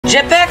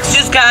Jetpacks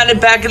just got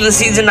added back in the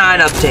Season 9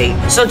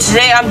 update. So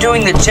today I'm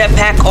doing the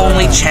Jetpack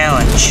only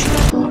challenge.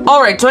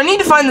 Alright, so I need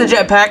to find the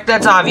jetpack,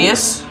 that's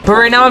obvious. But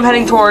right now I'm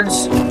heading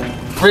towards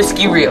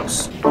Risky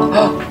Rios.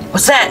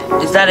 What's that?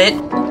 Is that it?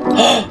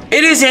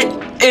 It is it!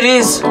 It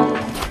is!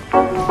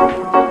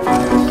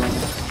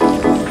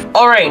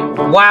 Alright,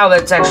 wow,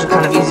 that's actually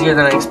kind of easier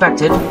than I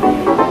expected.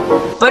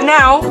 But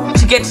now,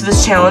 to get to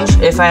this challenge,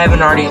 if I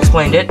haven't already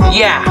explained it,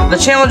 yeah, the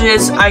challenge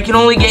is I can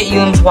only get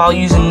unions while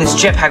using this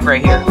jetpack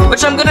right here,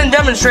 which I'm gonna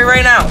demonstrate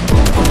right now.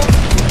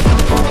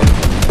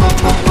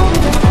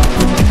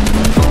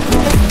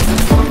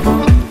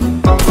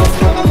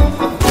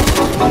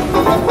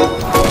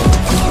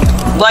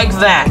 Like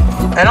that.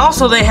 And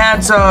also they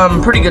had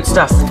some pretty good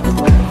stuff.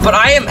 But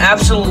I am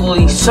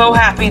absolutely so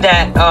happy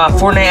that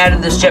Fortnite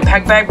added this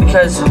jetpack back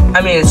because,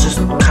 I mean, it's just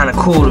kind of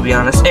cool to be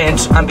honest. And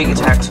I'm being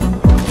attacked.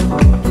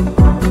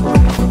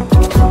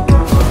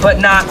 But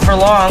not for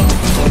long.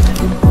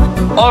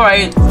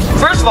 Alright,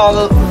 first of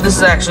all, this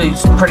is actually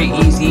pretty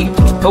easy.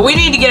 But we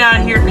need to get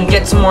out of here and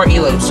get some more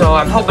elims. So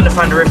I'm hoping to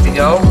find a rift to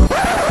go.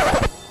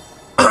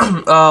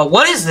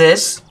 What is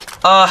this?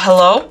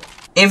 Hello?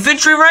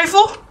 Infantry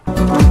rifle?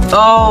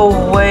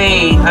 Oh,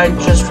 wait, I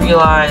just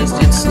realized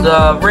it's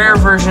the rare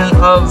version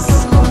of,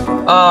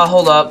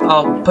 hold up,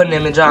 I'll put an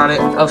image on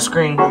it, of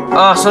screen.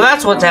 So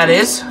that's what that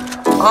is.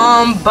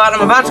 But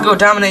I'm about to go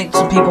dominate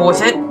some people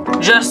with it,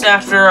 just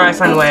after I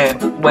find a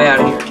way out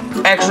of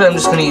here. Actually, I'm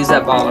just gonna use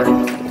that baller.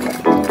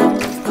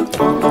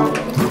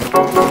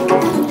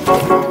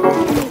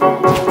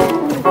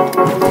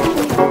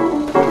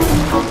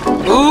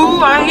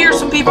 Ooh, I hear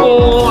some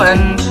people,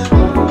 and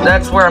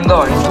that's where I'm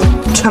going.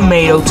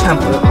 Tomato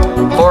Temple.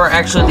 Or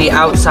actually the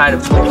outside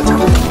of Tomato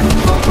Temple.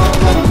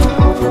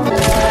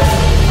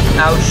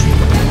 Ouch.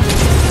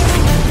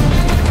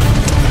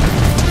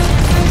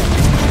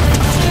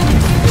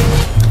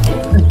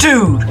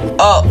 Dude!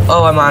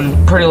 Oh, I'm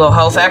on pretty low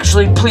health.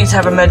 Actually, please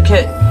have a med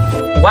kit.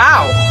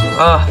 Wow!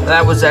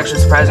 That was actually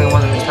surprising. I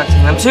wasn't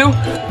expecting them to.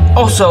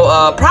 Also,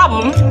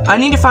 problem, I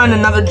need to find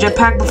another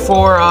jetpack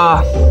before,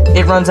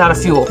 it runs out of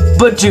fuel.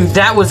 But dude,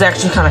 that was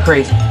actually kind of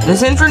crazy.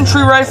 This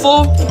infantry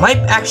rifle might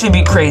actually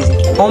be crazy.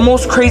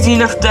 Almost crazy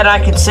enough that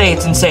I could say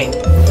it's insane.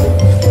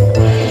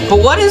 But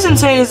what is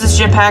insane is this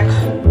jetpack,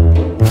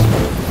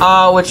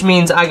 which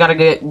means I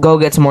gotta go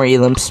get some more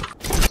elims.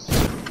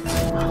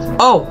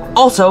 Oh,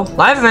 also,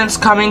 live events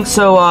coming,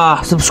 so,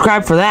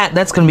 subscribe for that.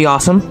 That's gonna be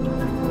awesome.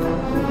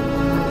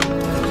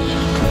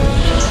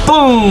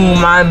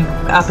 Boom! I'm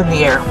up in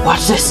the air.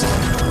 Watch this.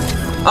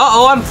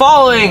 Uh-oh, I'm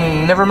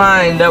falling. Never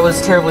mind. That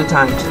was terribly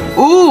timed.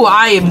 Ooh,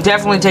 I am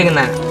definitely taking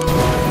that.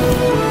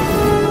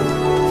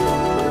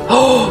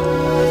 Oh!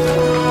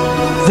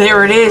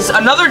 There it is.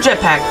 Another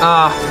jetpack.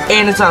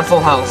 And it's on full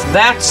health.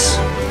 That's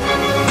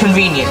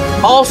convenient.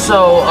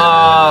 Also,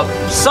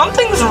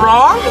 something's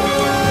wrong.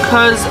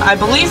 Because I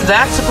believe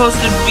that's supposed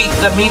to be,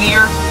 the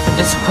meteor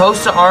is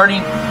supposed to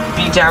already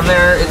be down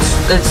there.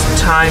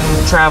 It's time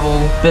travel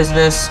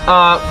business.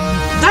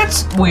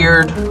 That's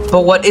weird.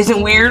 But what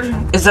isn't weird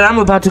is that I'm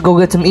about to go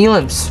get some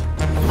elims.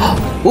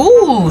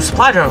 Ooh,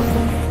 supply drone.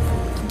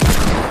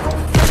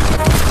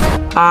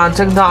 On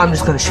second thought, I'm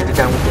just gonna shoot it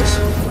down with this.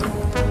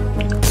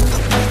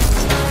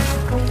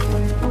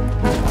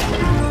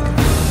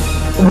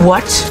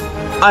 What?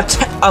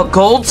 A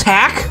gold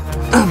tack?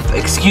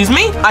 Excuse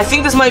me? I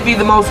think this might be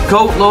the most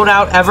GOAT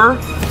loadout ever.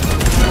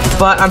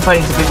 But I'm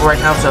fighting some people right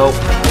now, so...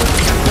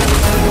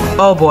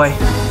 Oh boy.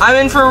 I'm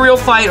in for a real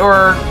fight,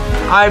 or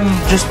I'm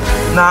just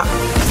not...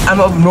 I'm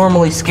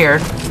abnormally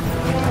scared.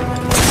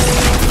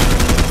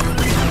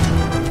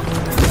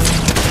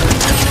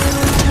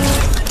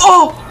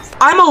 Oh!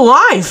 I'm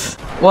alive!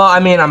 Well, I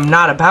mean, I'm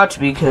not about to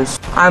be, because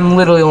I'm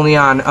literally only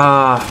on,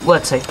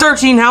 let's say,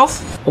 13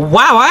 health.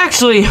 Wow, I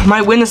actually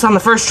might win this on the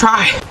first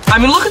try. I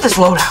mean, look at this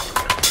loadout.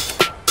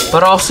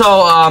 But also,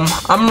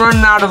 I'm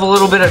running out of a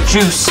little bit of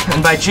juice,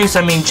 and by juice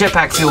I mean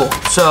jetpack fuel.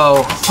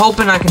 So,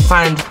 hoping I can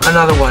find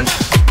another one.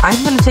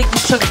 I'm gonna take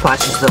these chug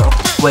splashes though.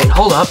 Wait,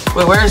 hold up.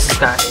 Wait, where is this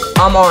guy?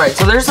 Alright,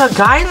 so there's a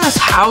guy in this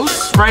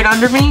house right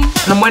under me,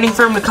 and I'm waiting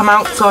for him to come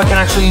out so I can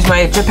actually use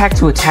my jetpack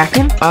to attack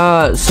him.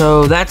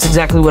 So that's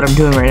exactly what I'm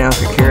doing right now,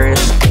 if you're curious.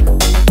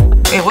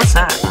 Hey, what's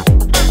that?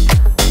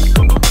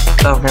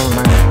 Oh, never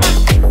mind.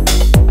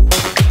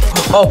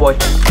 Oh boy.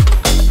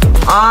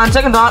 On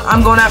second thought,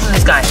 I'm going after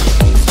this guy.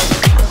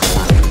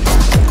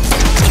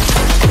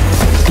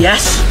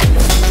 Yes.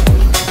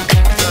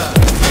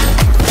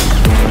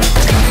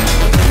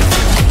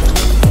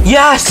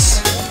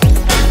 Yes!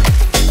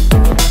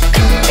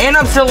 And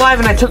I'm still alive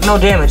and I took no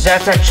damage.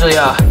 That's actually,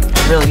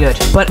 really good.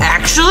 But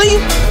actually,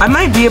 I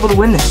might be able to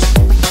win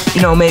this.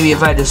 You know, maybe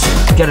if I just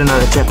get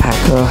another jetpack.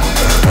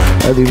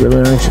 That'd be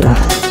really nice, yeah.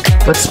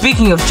 But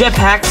speaking of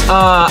jetpacks,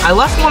 I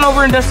left one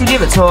over in Dusty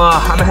Divot, so,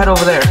 I'm gonna head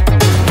over there.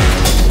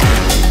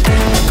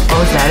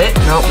 Oh, is that it?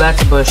 Nope,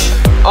 that's a bush.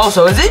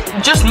 Also, is it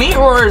just me,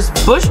 or is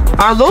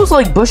are those,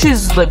 like,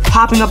 bushes, like,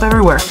 popping up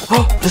everywhere?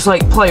 Oh, just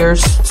like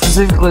players,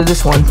 specifically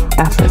this one,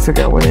 after I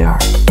figure out where they are.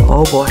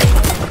 Oh, boy.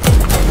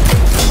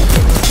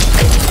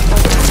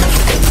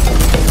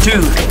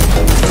 Dude.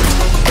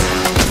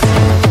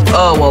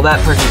 Oh, well,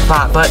 that person's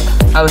bot, but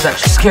I was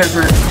actually scared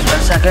for a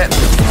second.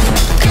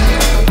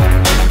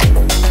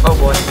 Oh,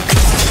 boy.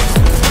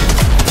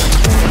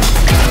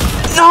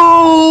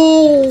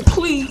 No,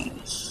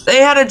 please. They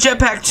had a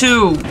jetpack,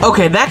 too.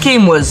 Okay, that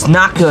game was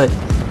not good.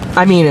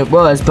 I mean, it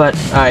was, but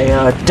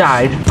I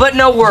died. But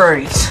no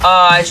worries.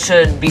 I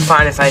should be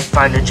fine if I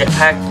find a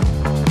jetpack.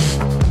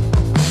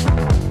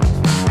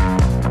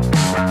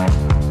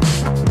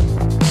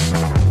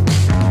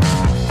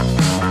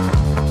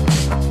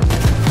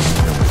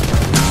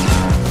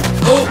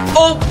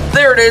 Oh,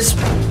 there it is.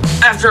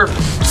 After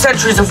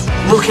centuries of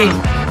looking,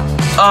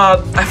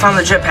 I found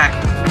the jetpack.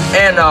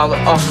 And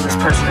also this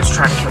person is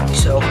trying to kill me,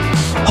 so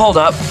hold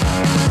up.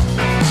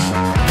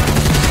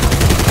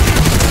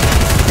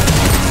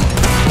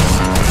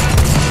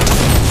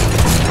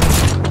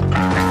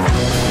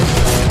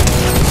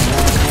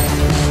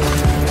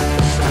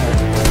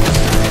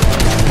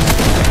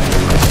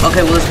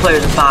 Okay, well, this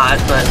player's a bot,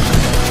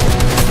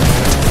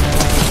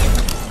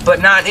 but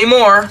not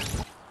anymore.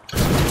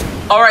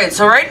 Alright,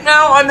 so right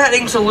now I'm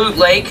heading to Loot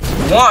Lake.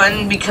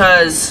 One,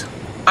 because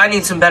I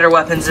need some better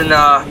weapons, and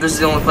this is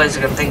the only place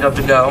I can think of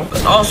to go.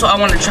 But also, I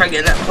want to try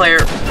getting that player.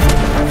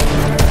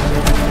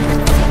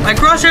 My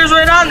crosshair's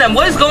right on them.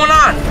 What is going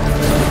on?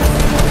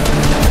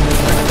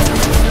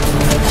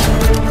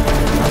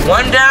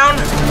 One down.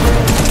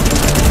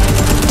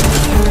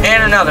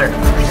 And another.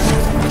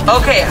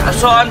 Okay,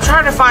 so I'm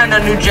trying to find a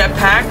new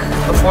jetpack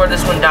before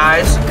this one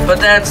dies, but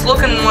that's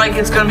looking like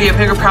it's going to be a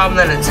bigger problem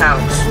than it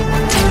sounds.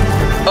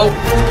 Oh.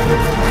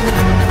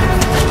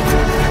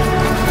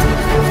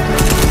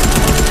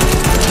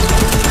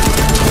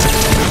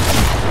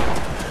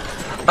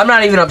 I'm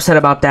not even upset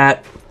about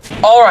that.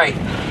 Alright,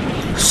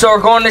 so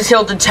we're going to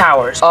Tilted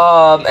Towers.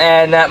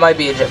 And that might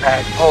be a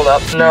jetpack. Hold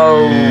up.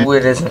 No,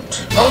 it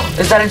isn't. Oh,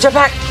 is that a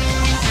jetpack?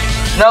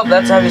 Nope,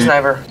 that's a heavy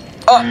sniper.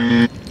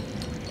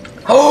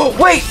 Oh,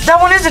 wait, that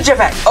one is a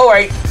jetpack. All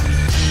right.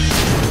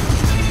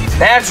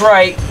 That's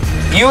right.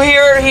 You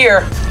hear it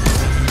here.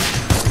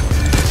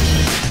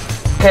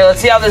 Okay,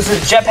 let's see how this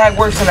jetpack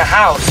works in a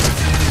house.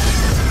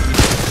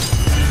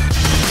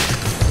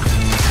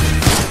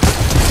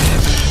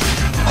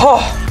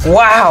 Oh,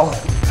 wow.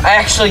 I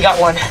actually got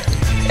one.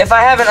 If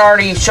I haven't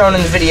already shown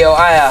in the video,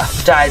 I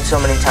died so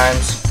many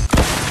times.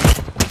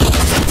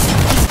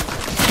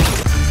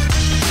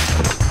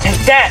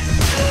 Take that.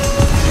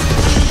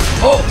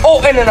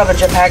 Oh, and another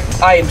jetpack.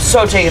 I am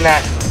so taking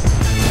that.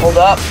 Hold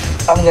up.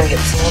 I'm gonna get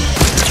some.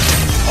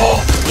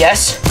 Oh,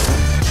 yes.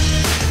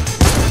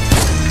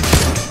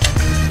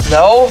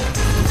 No.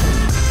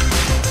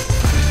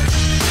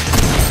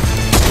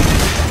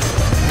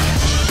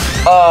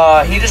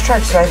 He just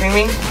tried sniping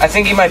me. I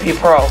think he might be a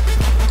pro.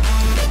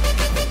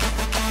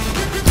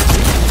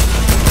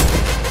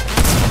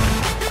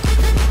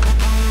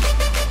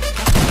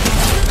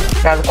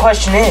 Now the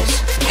question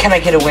is, can I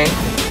get a win?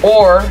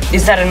 Or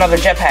is that another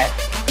jetpack?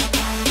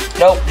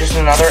 Nope, just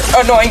another.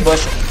 Oh, no,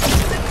 ambush.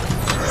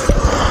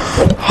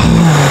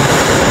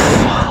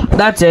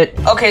 That's it.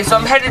 Okay, so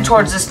I'm headed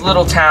towards this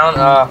little town.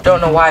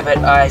 Don't know why, but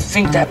I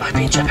think that might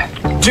be a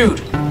jetpack.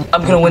 Dude,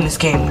 I'm gonna win this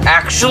game.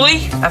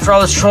 Actually, after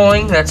all this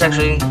trolling, that's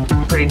actually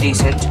pretty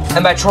decent.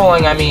 And by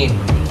trolling, I mean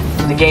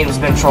the game's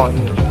been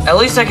trolling me. At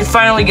least I can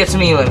finally get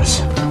some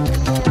elims.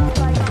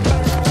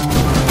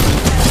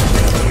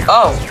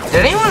 Oh,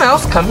 did anyone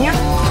else come here?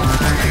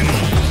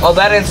 Well,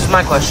 that answers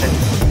my question.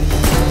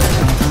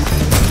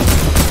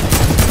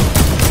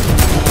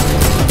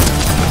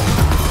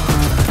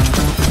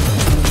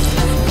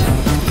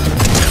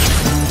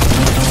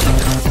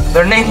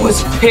 Their name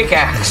was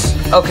Pickaxe.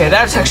 Okay,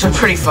 that's actually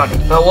pretty funny.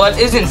 But what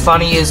isn't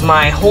funny is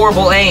my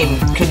horrible aim.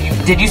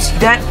 Did you see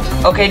that?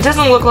 Okay, it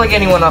doesn't look like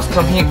anyone else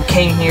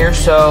came here,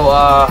 so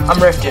I'm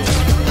rifted.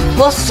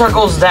 Plus, the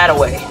circle's that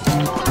away.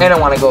 And I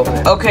want to go over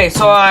there. Okay,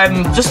 so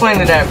I'm just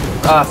landed at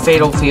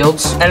Fatal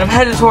Fields, and I'm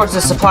headed towards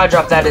the supply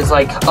drop that is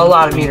like a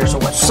lot of meters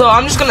away. So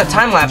I'm just gonna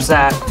time lapse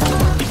that.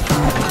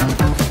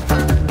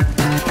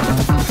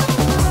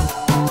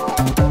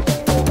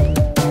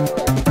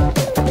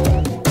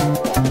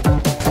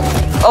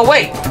 Oh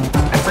wait,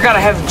 I forgot I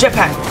have a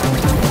jetpack.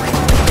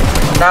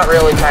 Not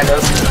really, kind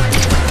of.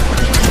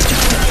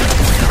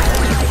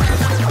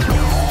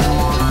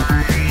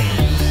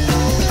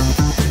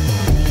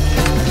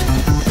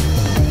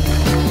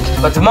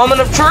 But the moment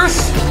of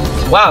truth,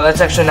 wow,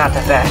 that's actually not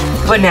that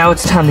bad. But now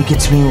it's time to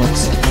get some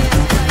elims.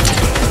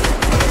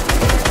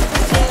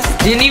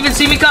 Didn't even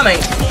see me coming.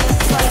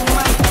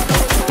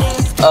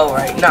 Oh,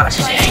 right, not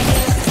today.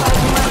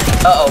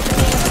 Uh-oh.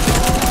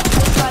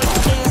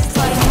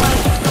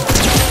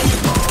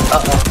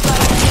 Uh-oh.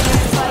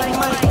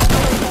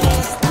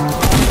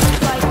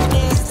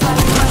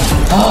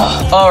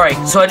 Oh,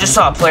 alright, so I just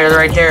saw a player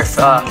right there,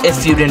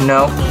 if you didn't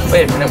know.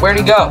 Wait a minute, where'd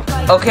he go?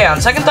 Okay, on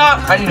second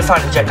thought, I need to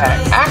find a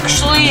jetpack.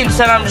 Actually,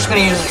 instead I'm just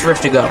gonna use this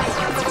rift to go.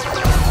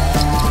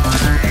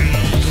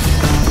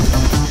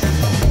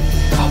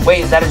 Oh,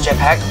 wait, is that a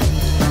jetpack?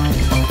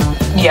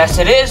 Yes,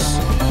 it is.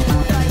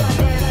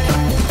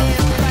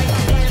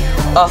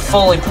 A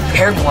fully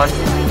prepared one.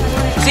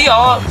 See,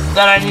 all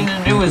that I need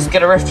to do is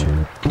get a rift.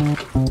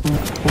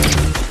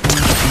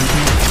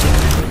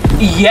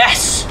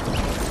 Yes!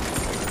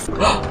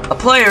 A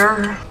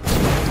player.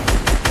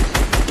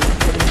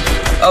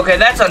 Okay,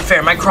 that's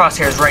unfair. My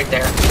crosshair is right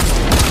there.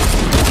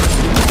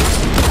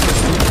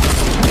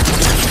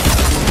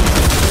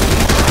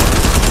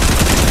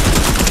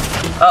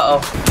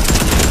 Uh-oh.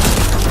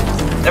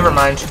 Never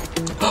mind.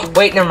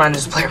 Wait, never mind.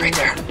 There's a player right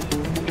there.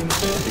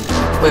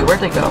 Wait, where'd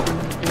they go?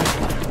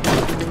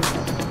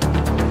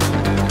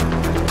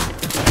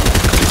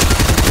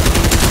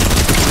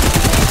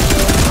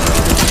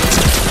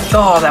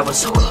 Oh, that was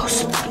so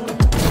close.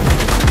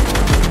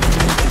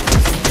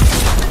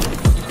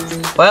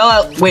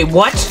 Well, wait,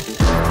 what?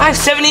 I have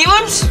 7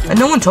 elims? And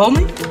no one told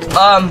me?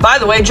 By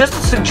the way, just a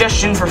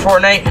suggestion for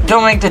Fortnite.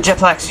 Don't make the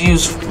jetpacks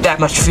use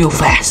that much fuel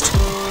fast.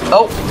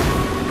 Oh.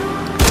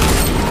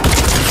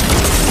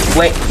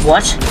 Wait,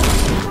 what?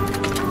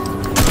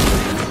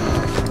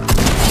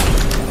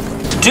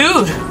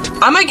 Dude,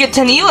 I might get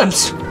 10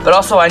 elims. But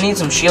also, I need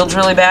some shields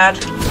really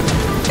bad.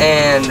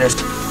 And there's...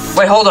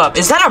 Wait, hold up.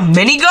 Is that a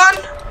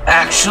minigun?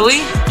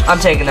 Actually, I'm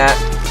taking that.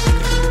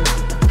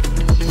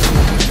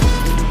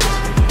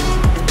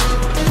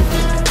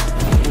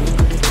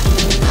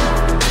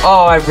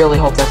 Oh, I really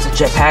hope that's a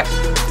jetpack.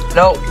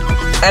 No.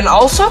 And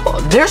also,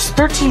 there's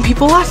 13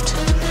 people left.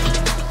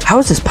 How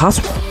is this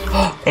possible?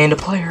 And a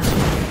player.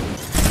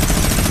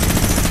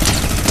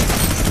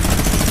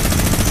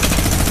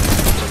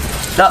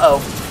 Uh-oh.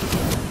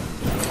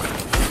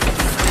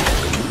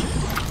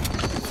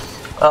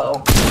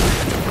 Uh-oh.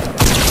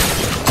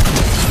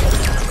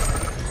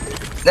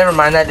 Never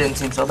mind, that didn't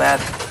seem so bad.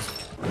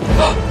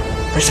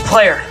 There's a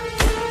player.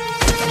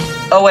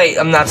 Oh wait,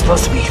 I'm not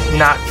supposed to be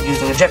not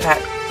using a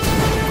jetpack.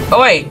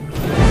 Oh wait,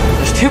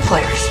 there's 2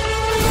 players.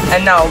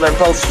 And now they're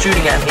both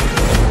shooting at me.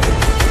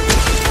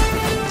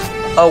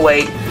 Oh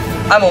wait,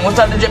 I'm almost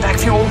out of jetpack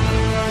fuel.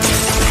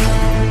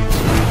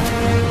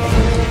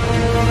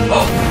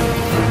 Oh,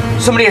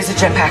 somebody has a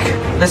jetpack.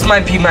 This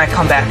might be my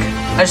comeback.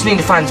 I just need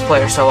to find this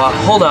player, so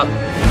hold up.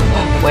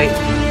 Oh, wait.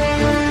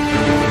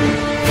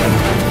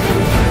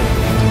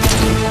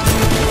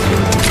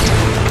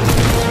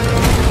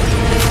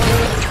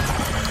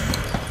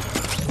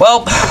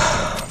 Well,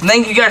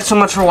 thank you guys so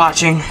much for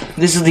watching.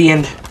 This is the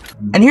end.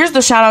 And here's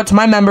the shout out to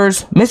my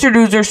members, Mr.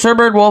 Doozer,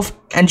 Sirbird Wolf,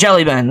 and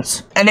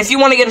Jellybens. And if you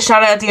want to get a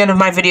shout out at the end of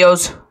my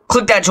videos,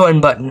 click that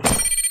join button.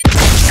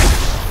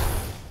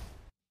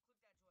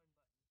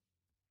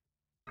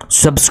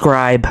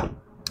 Subscribe.